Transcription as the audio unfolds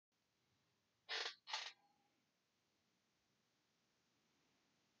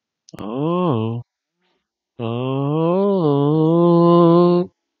Oh,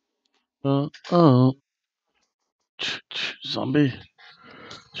 oh, oh. Zombie,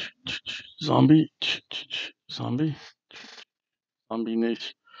 zombie, zombie, zombie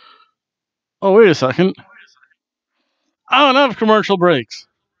nation. Oh, wait a second. I don't have commercial breaks.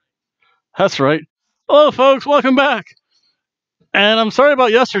 That's right. Hello, folks. Welcome back. And I'm sorry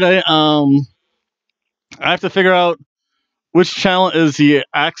about yesterday. I have to figure out which channel is the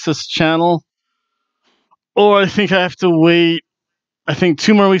Access channel, or I think I have to wait. I think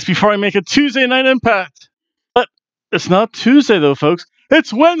 2 more weeks before I make a Tuesday night impact. But it's not Tuesday though, folks.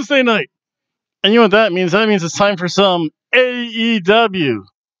 It's Wednesday night. And you know what that means? That means it's time for some AEW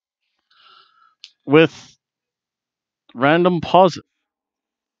with random pauses.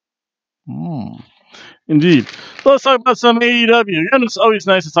 Hmm. Indeed. So let's talk about some AEW. And it's always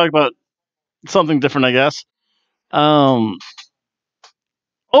nice to talk about something different, I guess. Um,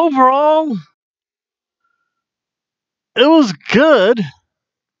 Overall, it was good.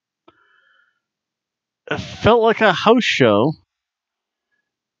 It felt like a house show,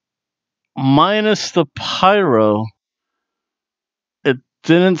 minus the pyro. It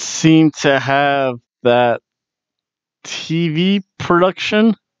didn't seem to have that TV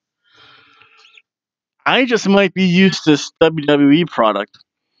production. I just might be used to this WWE product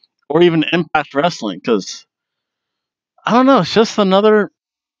or even Impact Wrestling because I don't know. It's just another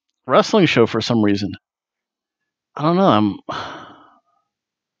wrestling show for some reason. I don't know.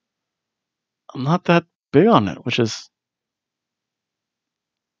 I'm not that big on it, which is,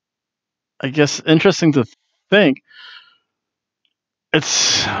 I guess, interesting to think.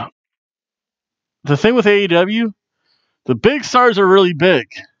 It's the thing with AEW. The big stars are really big,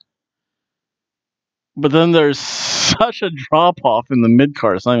 but then there's such a drop off in the mid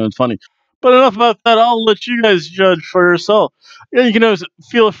card. It's not even funny. But enough about that. I'll let you guys judge for yourself. Yeah, you can always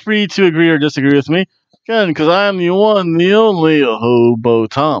feel free to agree or disagree with me. Again, because I am the one, the only Hobo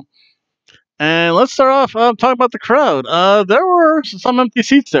Tom. And let's start off talking about the crowd. There were some empty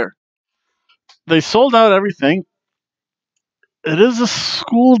seats there. They sold out everything. It is a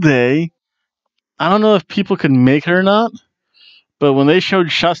school day. I don't know if people can make it or not, but when they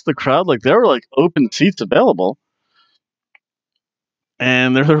showed shots of the crowd, like there were like open seats available,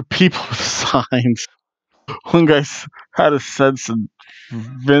 and there were people with signs. One guy had a sense of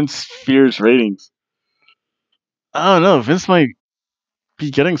Vince fears ratings. I don't know. Vince might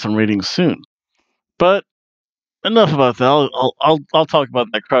be getting some ratings soon, but enough about that. I'll talk about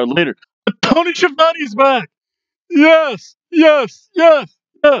that crowd later. But Tony Schiavone's back. Yes, yes, yes,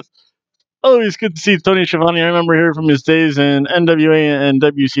 yes. Always good to see Tony Schiavone. I remember hearing from his days in NWA and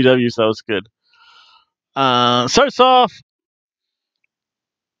WCW, so that was good. Starts off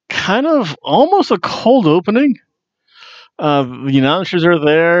kind of almost a cold opening. The announcers are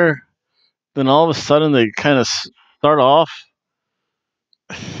there. Then all of a sudden they kind of start off.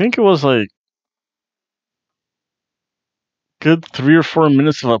 I think it was like good 3 or 4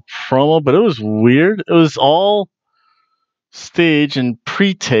 minutes of a promo, but it was weird. It was all staged and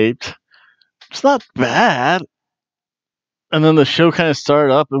pre-taped. It's not bad. And then the show kind of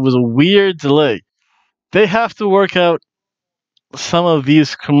started up. It was a weird delay. They have to work out some of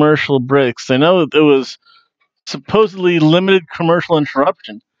these commercial breaks. I know it was supposedly limited commercial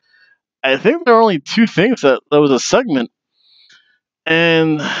interruption. I think there were only two things that was a segment,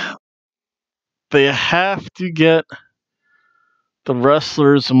 and they have to get the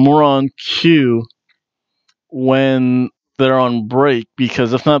wrestlers more on cue when they're on break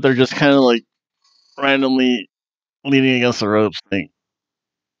because if not, they're just kind of like randomly leaning against the ropes saying,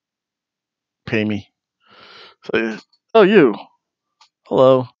 "Pay me." So, oh, you.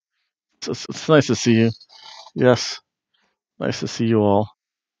 Hello. It's nice to see you. Yes, nice to see you all.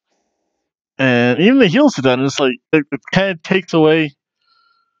 And even the heels did that, and it's like it kind of takes away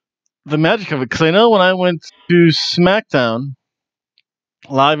the magic of it. Because I know when I went to SmackDown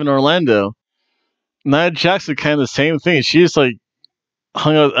live in Orlando, Nia Jax did kind of the same thing. She just like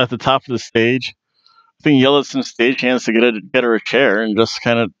hung out at the top of the stage. I think yelled at some stagehands to get her a chair, and just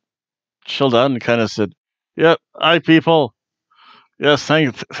kind of chilled out and kind of said, "Yep, hi people. Yes,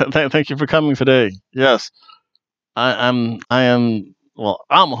 thank you for coming today. Yes, I am. Well,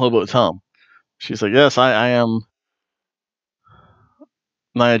 I'm a Hobo Tom." She's like, "Yes, I am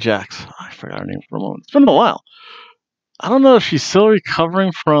Nia Jax." I forgot her name for a moment. It's been a while. I don't know if she's still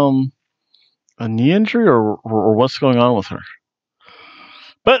recovering from a knee injury or what's going on with her.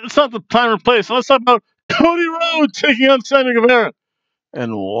 But it's not the time or place. So let's talk about Cody Rhodes taking on Sammy Guevara.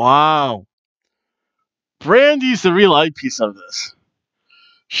 And wow, Brandy's the real eyepiece of this.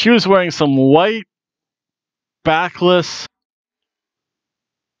 She was wearing some white backless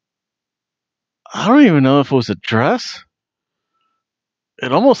I don't even know if it was a dress.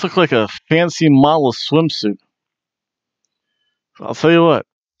 It almost looked like a fancy model swimsuit. I'll tell you what,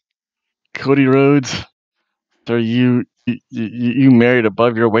 Cody Rhodes, sir, you married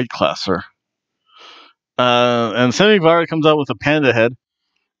above your weight class, sir. And Sammy Guevara comes out with a panda head.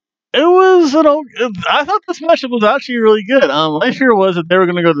 It was I thought this matchup was actually really good. My fear was that they were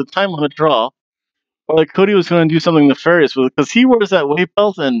going to go to the time limit draw, or like Cody was going to do something nefarious with it because he wears that weight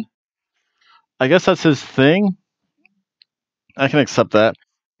belt, and I guess that's his thing. I can accept that.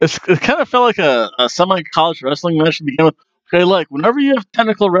 It kind of felt like a semi-college wrestling match to begin with. Okay, like whenever you have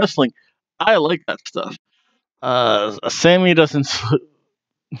technical wrestling, I like that stuff. Sammy doesn't.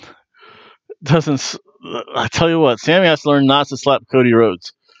 I tell you what, Sammy has to learn not to slap Cody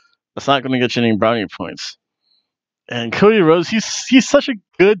Rhodes. That's not going to get you any brownie points. And Cody Rhodes, he's such a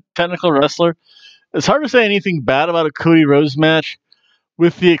good technical wrestler. It's hard to say anything bad about a Cody Rhodes match,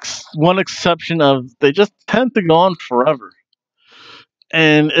 with the one exception of they just tend to go on forever.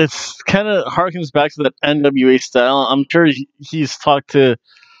 And it's kind of harkens back to that NWA style. I'm sure he's talked to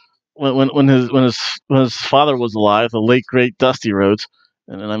when his father was alive, the late great Dusty Rhodes,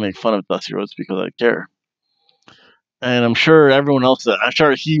 and then I make fun of Dusty Rhodes because I care. And I'm sure everyone else. I'm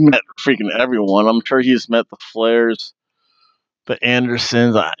sure he met freaking everyone. I'm sure he's met the Flairs, the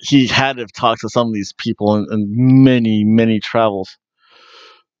Andersons. He had to have talked to some of these people in many travels.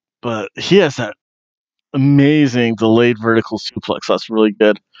 But he has that amazing delayed vertical suplex. That's really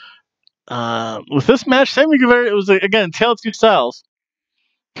good. With this match, Sammy Guevara, it was again Tale of Two Styles.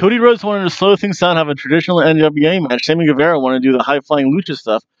 Cody Rhodes wanted to slow things down, have a traditional NWA match. Sammy Guevara wanted to do the high flying lucha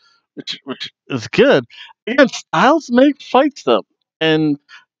stuff, which is good. Again, styles make fights though, and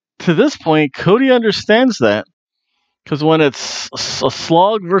to this point, Cody understands that because when it's a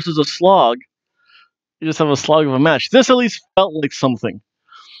slog versus a slog, you just have a slog of a match. This at least felt like something,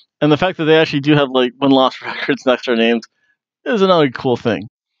 and the fact that they actually do have like win-loss records next to their names is another cool thing.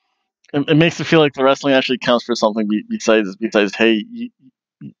 It makes it feel like the wrestling actually counts for something besides hey,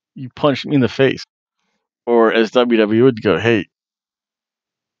 you punched me in the face, or as WWE would go, hey,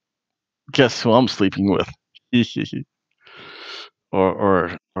 guess who I'm sleeping with,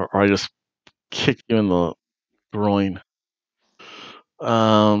 or I just kicked you in the groin.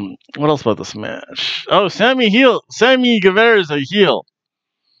 What else about this match? Oh, Sammy Guevara is a heel.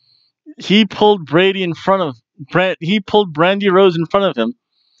 He pulled he pulled Brandy Rose in front of him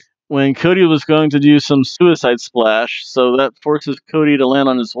when Cody was going to do some suicide splash, so that forces Cody to land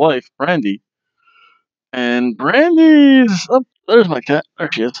on his wife, Brandy. And Brandy's there's my cat. There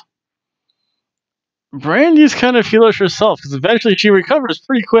she is. Brandy's kind of feelish herself because eventually she recovers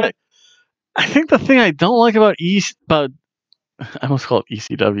pretty quick. I think the thing I don't like about I almost call it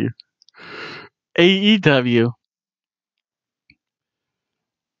ECW, AEW,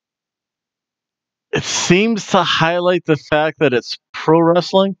 it seems to highlight the fact that it's pro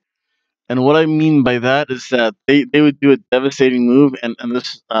wrestling. And what I mean by that is that they would do a devastating move, and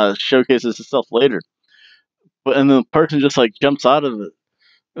this showcases itself later. And the person just like jumps out of it.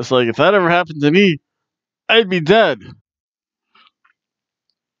 It's like if that ever happened to me, I'd be dead.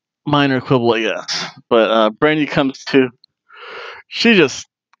 Minor quibble, I guess. But Brandy comes to. She just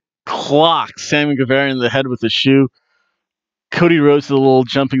clocks Sammy Guevara in the head with a shoe. Cody Rhodes did a little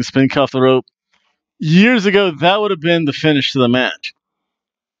jumping spin off the rope. Years ago, that would have been the finish to the match.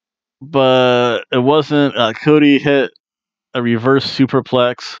 But it wasn't. Cody hit a reverse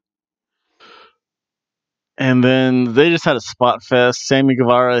superplex. And then they just had a spot fest. Sammy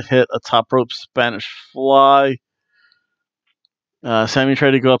Guevara hit a top rope Spanish fly. Sammy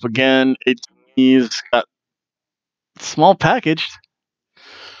tried to go up again. He's got small packaged.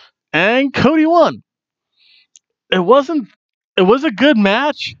 And Cody won. It wasn't. It was a good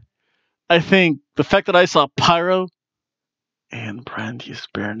match. I think the fact that I saw Pyro and Brandy's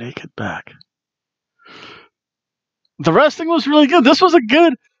bare naked back. The wrestling was really good. This was a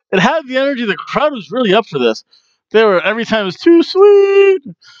good. It had the energy. The crowd was really up for this. They were every time it was too sweet.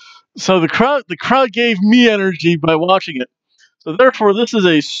 So the crowd gave me energy by watching it. So therefore, this is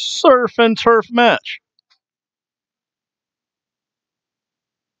a surf and turf match.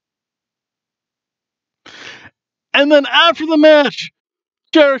 And then after the match,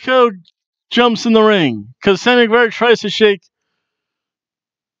 Jericho jumps in the ring because Sammy Guevara tries to shake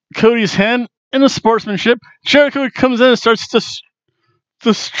Cody's hand in a sportsmanship. Jericho comes in and starts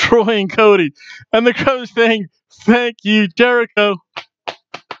destroying Cody. And the crowd is saying, "Thank you, Jericho.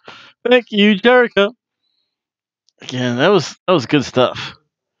 Thank you, Jericho." Again, that was good stuff.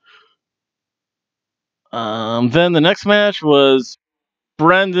 Then the next match was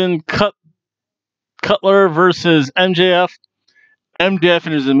Brandon Cutler versus MJF. MJF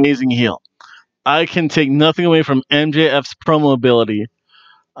and his amazing heel. I can take nothing away from MJF's promo ability.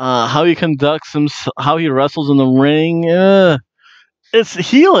 How he conducts himself, how he wrestles in the ring. It's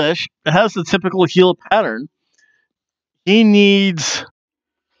heelish. It has the typical heel pattern. He needs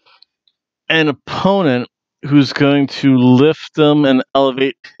an opponent who's going to lift him and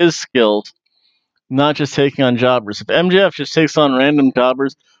elevate his skills, not just taking on jobbers. If MJF just takes on random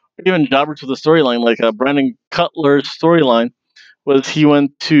jobbers, or even jobbers with a storyline, like Brandon Cutler's storyline, was he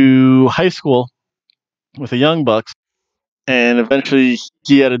went to high school with the Young Bucks, and eventually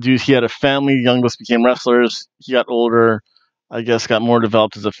he had a family. Young Bucks became wrestlers. He got older, I guess, got more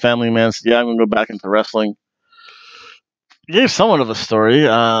developed as a family man. So yeah, I'm gonna go back into wrestling. He gave somewhat of a story.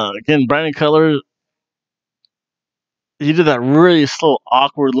 Again, Brandon Cutler, he did that really slow,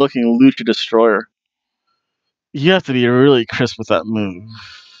 awkward-looking Lucha Destroyer. You have to be really crisp with that move.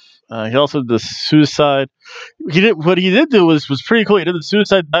 He also did the suicide. What he did do was pretty cool. He did the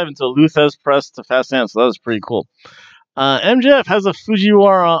suicide dive into a Luthez press to fast hand, so that was pretty cool. MJF has a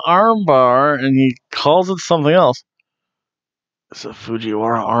Fujiwara armbar, and he calls it something else. It's a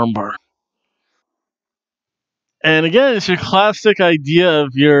Fujiwara armbar. And again, it's your classic idea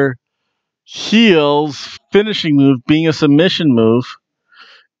of your heel's finishing move being a submission move.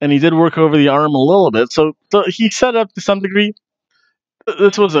 And he did work over the arm a little bit. So he set up to some degree.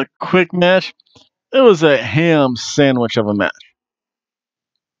 This was a quick match. It was a ham sandwich of a match.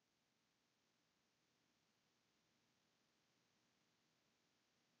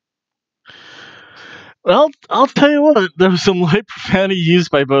 Well, I'll tell you what, there was some light profanity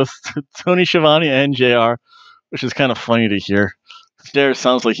used by both Tony Schiavone and JR, which is kind of funny to hear. JR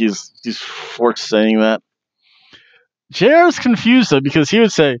sounds like he's forced saying that. JR is confused though, because he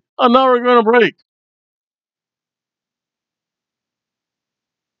would say, "Oh, now we're going to break."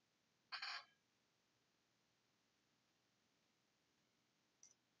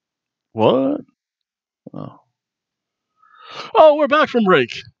 What? Oh, we're back from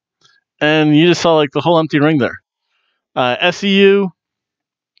break. And you just saw like the whole empty ring there. SEU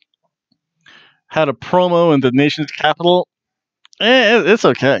had a promo in the nation's capital. It's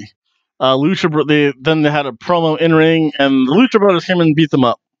okay. Then they had a promo in ring, and the Lucha Brothers came and beat them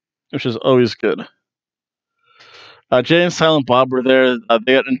up, which is always good. Jay and Silent Bob were there.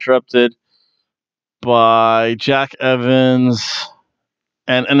 They got interrupted by Jack Evans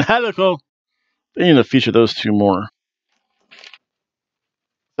and Helico. They need to feature those two more.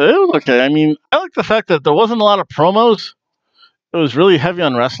 So it was okay. I mean, I like the fact that there wasn't a lot of promos. It was really heavy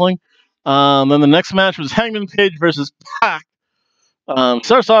on wrestling. Then the next match was Hangman Page versus Pac.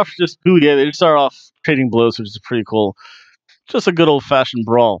 Starts off just yeah, they just start off trading blows, which is pretty cool. Just a good old fashioned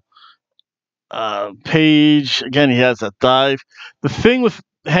brawl. Page again, he has that dive. The thing with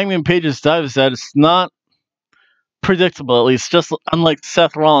Hangman Page's dive is that it's not predictable. At least, just unlike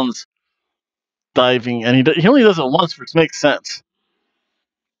Seth Rollins diving, and he only does it once, which makes sense.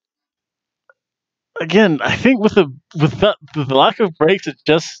 Again, I think with the lack of breaks, it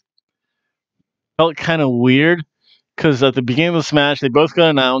just felt kind of weird because at the beginning of this match, they both got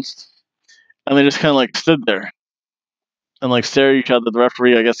announced, and they just kind of like stood there and like stared at each other. The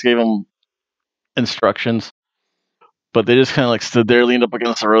referee, I guess, gave them instructions, but they just kind of like stood there, leaned up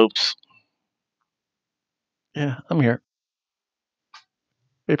against the ropes. Yeah, I'm here.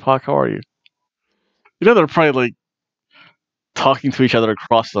 Hey, Pac, how are you? You know, they're probably like talking to each other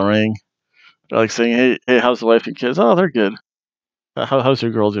across the ring. They're like saying, hey, how's the wife and kids? Oh, they're good. How's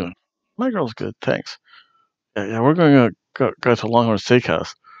your girl doing? My girl's good, thanks. Yeah, we're going to go to Longhorn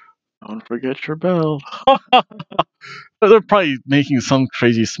Steakhouse. Don't forget your bell. They're probably making some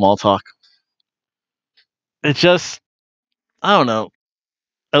crazy small talk. It just, I don't know.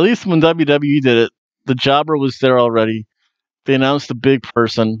 At least when WWE did it, the jobber was there already. They announced the big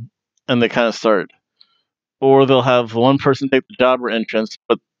person, and they kind of start. Or they'll have one person take the jobber entrance,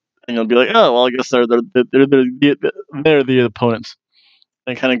 and you'll be like, oh, well, I guess they're the opponents.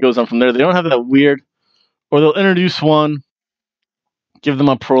 And it kind of goes on from there. They don't have that weird, or they'll introduce one, give them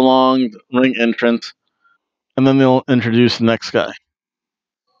a prolonged ring entrance, and then they'll introduce the next guy.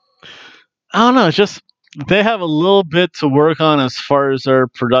 I don't know. It's just they have a little bit to work on as far as their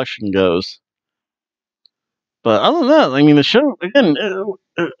production goes. But other than that, I mean, the show again,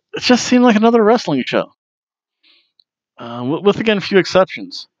 it just seemed like another wrestling show, with again a few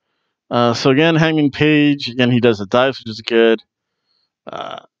exceptions. So again, Hangman Page, again he does the dives, which is good.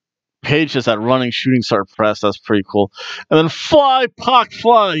 Uh, Page does that running shooting star press, that's pretty cool. And then fly, Pac,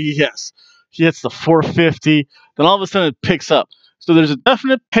 fly, yes, he hits the 450. Then all of a sudden it picks up. So there's a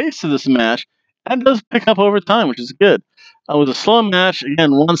definite pace to this match, and it does pick up over time, which is good. With a slow match, again,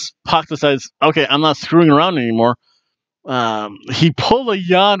 once Pac decides, okay, I'm not screwing around anymore. He pulled a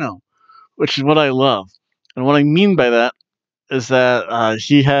Yano, which is what I love. And what I mean by that is that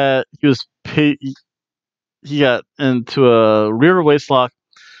he got into a rear waist lock.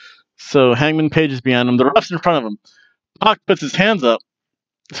 So Hangman Page is behind him. The ref's in front of him. Pac puts his hands up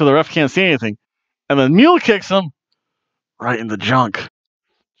so the ref can't see anything. And then Mule kicks him right in the junk.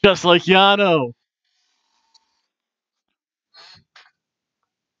 Just like Yano.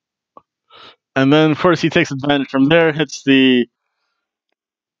 And then, of course, he takes advantage from there, hits the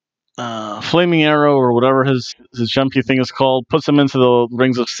flaming arrow or whatever his jumpy thing is called, puts him into the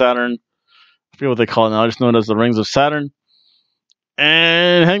rings of Saturn. I forget what they call it now. I just know it as the rings of Saturn.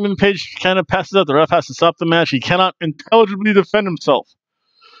 And Hangman Page kind of passes out. The ref has to stop the match. He cannot intelligibly defend himself.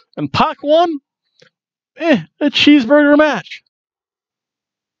 And Pac won? A cheeseburger match.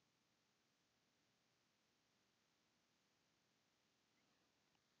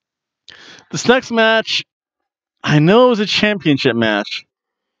 This next match, I know it was a championship match.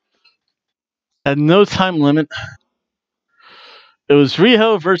 Had no time limit. It was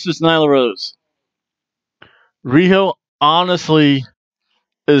Riho versus Nyla Rose. Riho honestly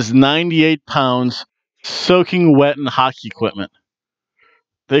is 98 pounds, soaking wet in hockey equipment.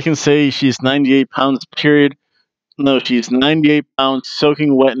 They can say she's 98 pounds, period. No, she's 98 pounds,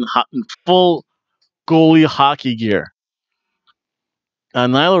 soaking wet in full goalie hockey gear.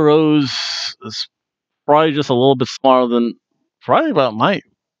 Nyla Rose is probably just a little bit smaller than, probably about my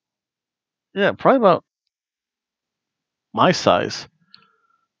size,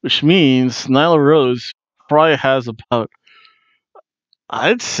 which means Nyla Rose probably has about,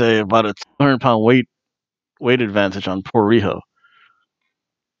 I'd say about a 200-pound weight advantage on poor Riho.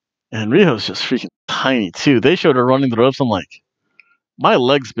 And Riho's just freaking tiny too. They showed her running the ropes. I'm like, my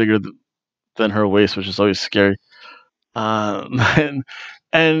leg's bigger than her waist, which is always scary. And,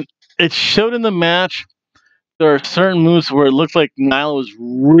 and it showed in the match. There are certain moves where it looked like Nyla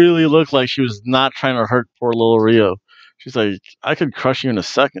really looked like she was not trying to hurt poor little Riho. She's like, I could crush you in a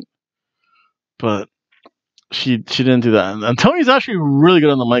second, but she didn't do that. And Tony's actually really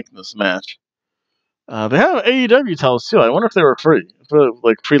good on the mic in this match. They have AEW towels too. I wonder if they were free,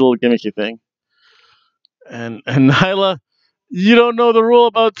 like free little gimmicky thing. And Nyla, you don't know the rule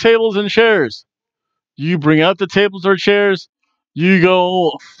about tables and chairs. You bring out the tables or chairs, you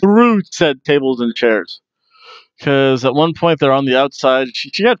go through said tables and chairs. Because at one point they're on the outside.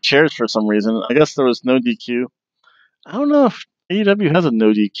 She got chairs for some reason. I guess there was no DQ. I don't know if AEW has a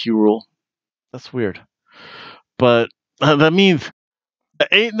no DQ rule. That's weird. But that means there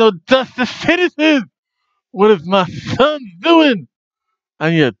ain't no dusty finishes. What is my son doing?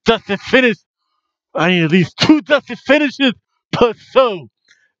 I need a dusty finish. I need at least 2 dusty finishes per show.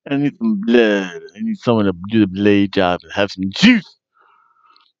 I need some blood. I need someone to do the blade job and have some juice.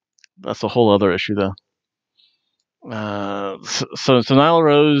 That's a whole other issue, though. So Nyla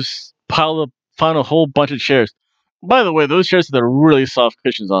Rose found a whole bunch of chairs. By the way, those chairs had really soft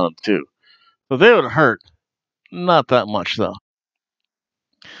cushions on them, too. So they would hurt. Not that much, though.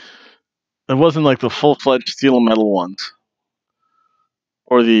 It wasn't like the full-fledged steel and metal ones.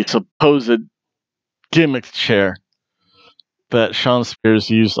 Or the supposed gimmick chair that Shawn Spears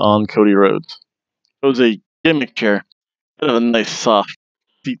used on Cody Rhodes. It was a gimmick chair. It had a nice soft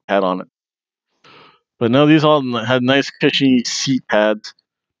seat pad on it. But no, these all had nice cushy seat pads,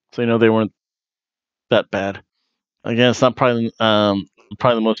 so they weren't that bad. Again, it's not probably the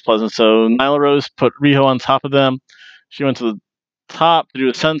most pleasant. So Nyla Rose put Riho on top of them. She went to the top to do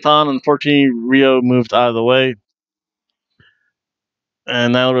a senton. Unfortunately, Riho moved out of the way.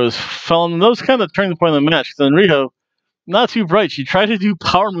 And Nyla Rose fell on those, kind of turning the point of the match. Then Riho, not too bright, she tried to do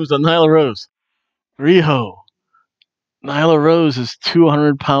power moves on Nyla Rose. Riho, Nyla Rose is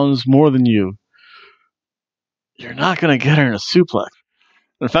 200 pounds more than you. You're not going to get her in a suplex.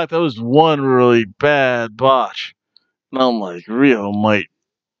 In fact, that was one really bad botch. And I'm like, Riho might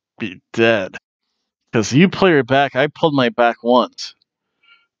be dead. Because you pull your back, I pulled my back once.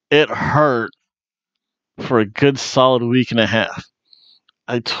 It hurt for a good solid week and a half.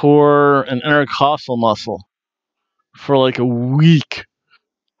 I tore an intercostal muscle for like a week.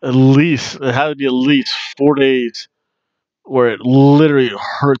 At least, it had to be at least 4 days where it literally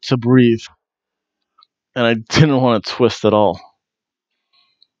hurt to breathe. And I didn't want to twist at all.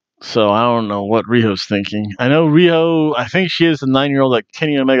 So I don't know what Riho's thinking. I know Riho, I think she is the 9-year-old that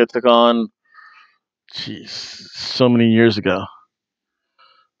Kenny Omega took on, so many years ago.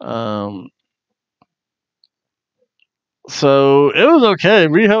 So it was okay.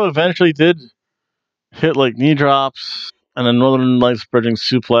 Riho eventually did hit like knee drops and a Northern Lights bridging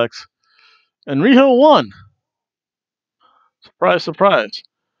suplex. And Riho won. Surprise, surprise.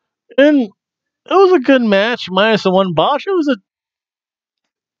 And it was a good match, minus the one botch.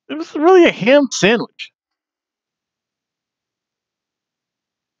 It was really a ham sandwich.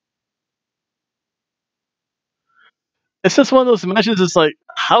 It's just one of those matches. It's like,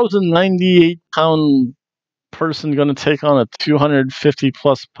 how's a 98-pound person going to take on a 250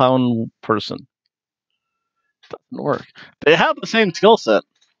 plus pound person? It doesn't work. They have the same skill set.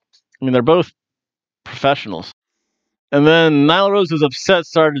 I mean, they're both professionals. And then Nyla Rose was upset,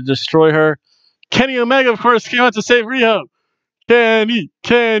 started to destroy her. Kenny Omega, of course, came out to save Riho. Kenny.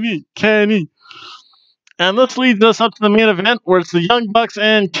 And this leads us up to the main event where it's the Young Bucks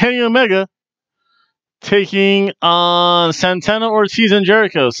and Kenny Omega taking on Santana, Ortiz, and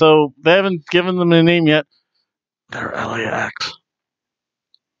Jericho. So they haven't given them a name yet. They're LAX.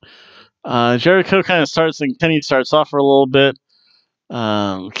 Jericho kind of starts and Kenny starts off for a little bit.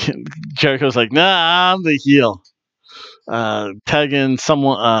 Jericho's like, nah, I'm the heel. Tagging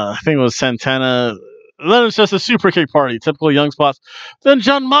someone, I think it was Santana. Then it's just a super kick party, typical Young spots. Then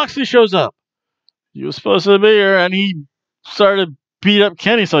John Moxley shows up. He was supposed to be here, and he started to beat up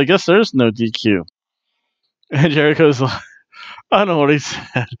Kenny, so I guess there's no DQ. And Jericho's like, I don't know what he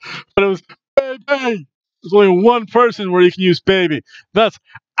said, but it was, baby. There's only one person where you can use baby. That's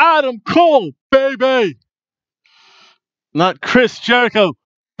Adam Cole, baby. Not Chris Jericho,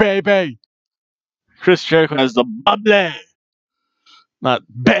 baby. Chris Jericho has the bubbly, not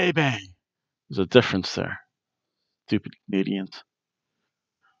baby. There's a difference there. Stupid Canadians.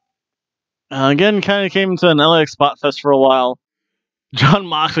 Again, kind of came into an LAX spot fest for a while. John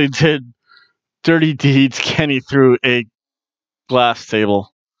Moxley did dirty deeds. Kenny threw a glass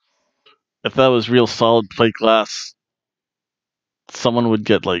table. If that was real solid plate glass, someone would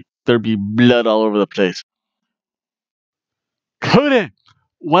get there'd be blood all over the place. Cody,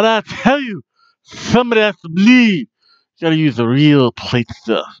 what I tell you, somebody has to bleed. You gotta use the real plate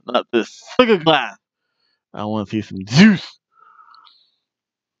stuff, not this sugar glass. I want to see some juice.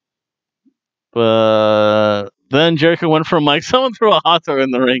 But then Jericho went for a mic. Someone threw a hot dog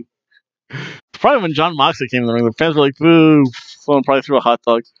in the ring. Probably when John Moxley came in the ring, the fans were like, boo. Someone probably threw a hot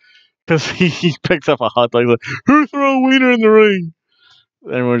dog. Because he picked up a hot dog. Like, who threw a wiener in the ring?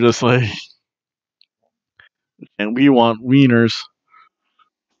 And we're just like, and we want wieners.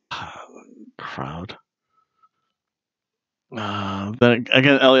 Crowd. Then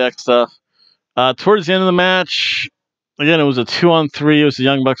again, LAX stuff. Towards the end of the match, again, it was a 2-on-3. It was the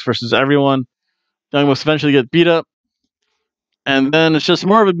Young Bucks versus everyone. Young Bucks eventually get beat up. And then it's just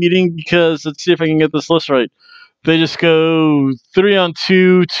more of a meeting because let's see if I can get this list right. They just go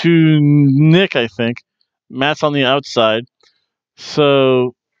 3-on-2 to Nick, I think. Matt's on the outside.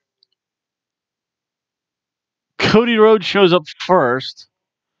 So Cody Rhodes shows up first.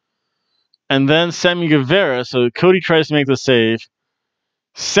 And then Sammy Guevara. So Cody tries to make the save.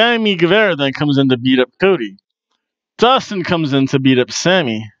 Sammy Guevara then comes in to beat up Cody. Dustin comes in to beat up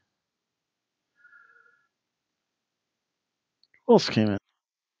Sammy. Who else came in?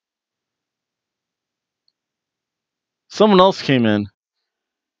 Someone else came in.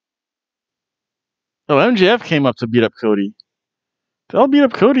 Oh, MJF came up to beat up Cody. They all beat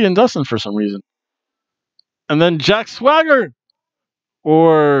up Cody and Dustin for some reason. And then Jack Swagger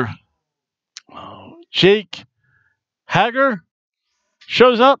or Jake Hager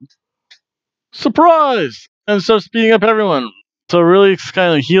shows up. Surprise! And starts beating up everyone. So really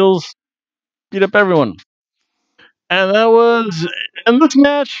kind of heels beat up everyone. And that was in this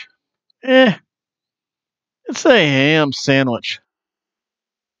match. It's a ham sandwich.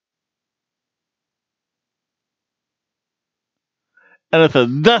 And it's a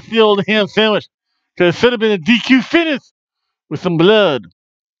dusty old ham sandwich. Because it should have been a DQ finish with some blood.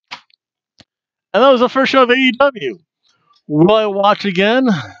 And that was the first show of AEW. Will I watch again?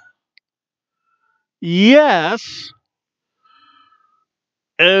 Yes.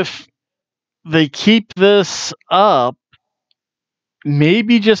 If they keep this up,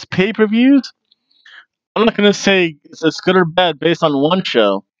 maybe just pay-per-views. I'm not going to say it's good or bad based on one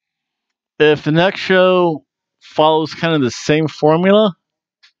show. If the next show follows kind of the same formula,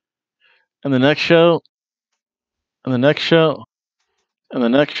 and the next show, and the next show, and the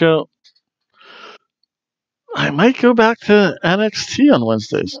next show, I might go back to NXT on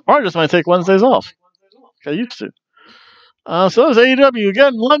Wednesdays. Or I just might take Wednesdays off. Like I used to. So that was AEW.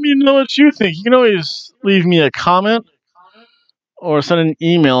 Again, let me know what you think. You can always leave me a comment or send an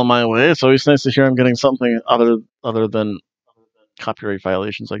email my way. It's always nice to hear I'm getting something other than copyright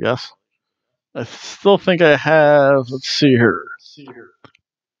violations, I guess. I still think I have, let's see here.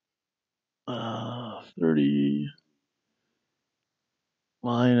 30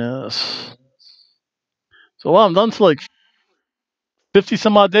 minus. So I'm done to 50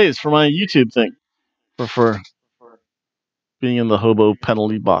 some odd days for my YouTube thing. For being in the Hobo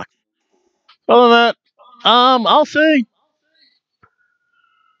penalty box. Other than that, I'll say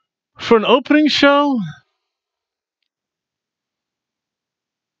for an opening show,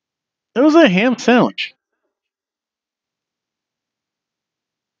 it was a ham sandwich.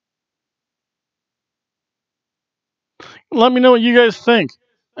 Let me know what you guys think.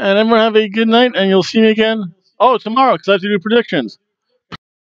 And everyone have a good night, and you'll see me again. Oh, tomorrow, because I have to do predictions.